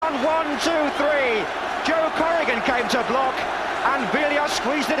on 1, 2, 3. Joe Corrigan came to block, and Villa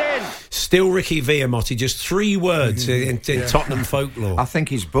squeezed it in. Still Ricky Villamotti, just 3 words in Tottenham folklore. I think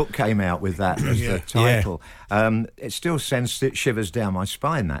his book came out with that as the title. It still sends shivers down my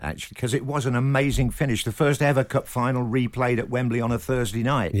spine, that, actually, because it was an amazing finish. The first ever Cup final replayed at Wembley on a Thursday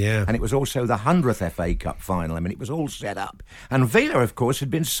night. Yeah. And it was also the 100th FA Cup final. I mean, it was all set up. And Villa, of course, had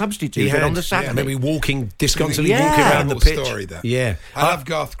been substituted on the Saturday. Yeah, maybe disconsolately walking around the pitch. Story, that. Yeah. I love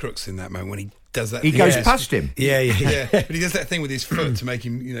Garth Crooks in that moment when he does that. He goes past him. Yeah, but he does that thing with his foot to make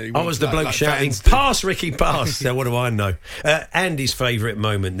him, I was the bloke shouting, "Pass, Ricky, pass!" So what do I know? Andy's favourite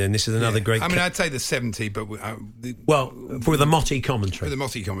moment. Then this is another great. I mean, I'd say the 70, but for the Motti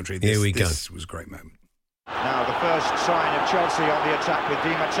commentary. Here we go. This was a great moment. Now the first sign of Chelsea on the attack with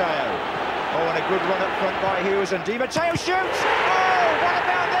Di Matteo. Oh, and a good run up front by Hughes, and Di Matteo shoots. Oh, what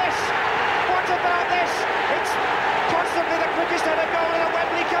about this? What about this? It's possibly the quickest ever goal in a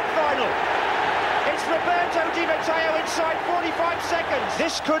Wembley Cup final. It's Roberto Di Matteo inside 45 seconds.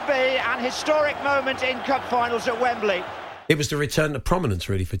 This could be an historic moment in cup finals at Wembley. It was the return to prominence,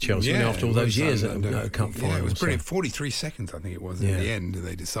 really, for Chelsea after all those years at a cup final. It was brilliant. 43 seconds, I think it was, in the end,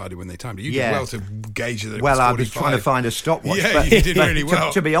 they decided when they timed it. You did well to gauge that it was 45. I was trying to find a stopwatch. Yeah, you did really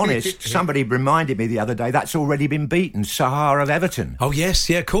well. To be honest, somebody reminded me the other day, that's already been beaten. Sahar of Everton. Oh, yes,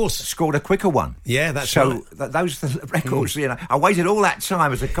 of course. Scored a quicker one. Yeah, that's right. So those are the records, I waited all that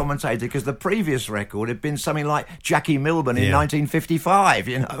time as a commentator because the previous record had been something like Jackie Milburn in 1955,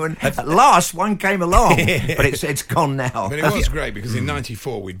 and at last one came along, but it's gone now. But it was great because in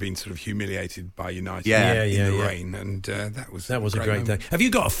 '94 we'd been sort of humiliated by United in the rain, and that was a great day. Have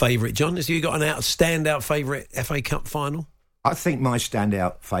you got a favourite, John? Have you got an standout favourite FA Cup final? I think my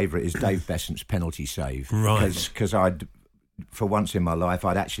standout favourite is Dave Besant's penalty save, right? Because for once in my life,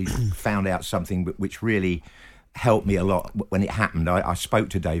 I'd actually found out something which really helped me a lot when it happened. I spoke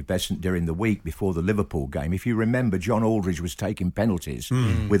to Dave Besant during the week before the Liverpool game. If you remember, John Aldridge was taking penalties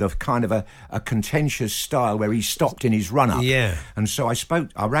with a kind of a contentious style where he stopped in his run-up. Yeah. And so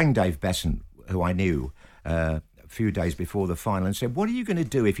I rang Dave Besant, who I knew, a few days before the final, and said, what are you going to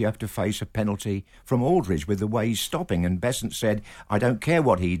do if you have to face a penalty from Aldridge with the way he's stopping? And Besant said, I don't care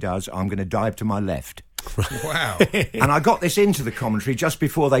what he does, I'm going to dive to my left. Wow. And I got this into the commentary just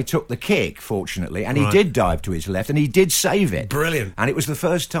before they took the kick, fortunately, and he did dive to his left and he did save it. Brilliant. And it was the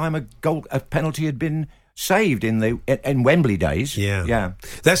first time a penalty had been saved in Wembley days. Yeah.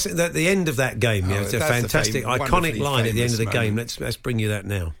 That's at the end of that game. It's a fantastic, iconic line at the end of the game. Let's bring you that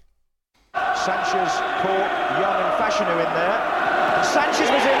now. Sanchez caught Young and Fashanu in there. Sanchez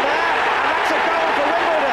was in there.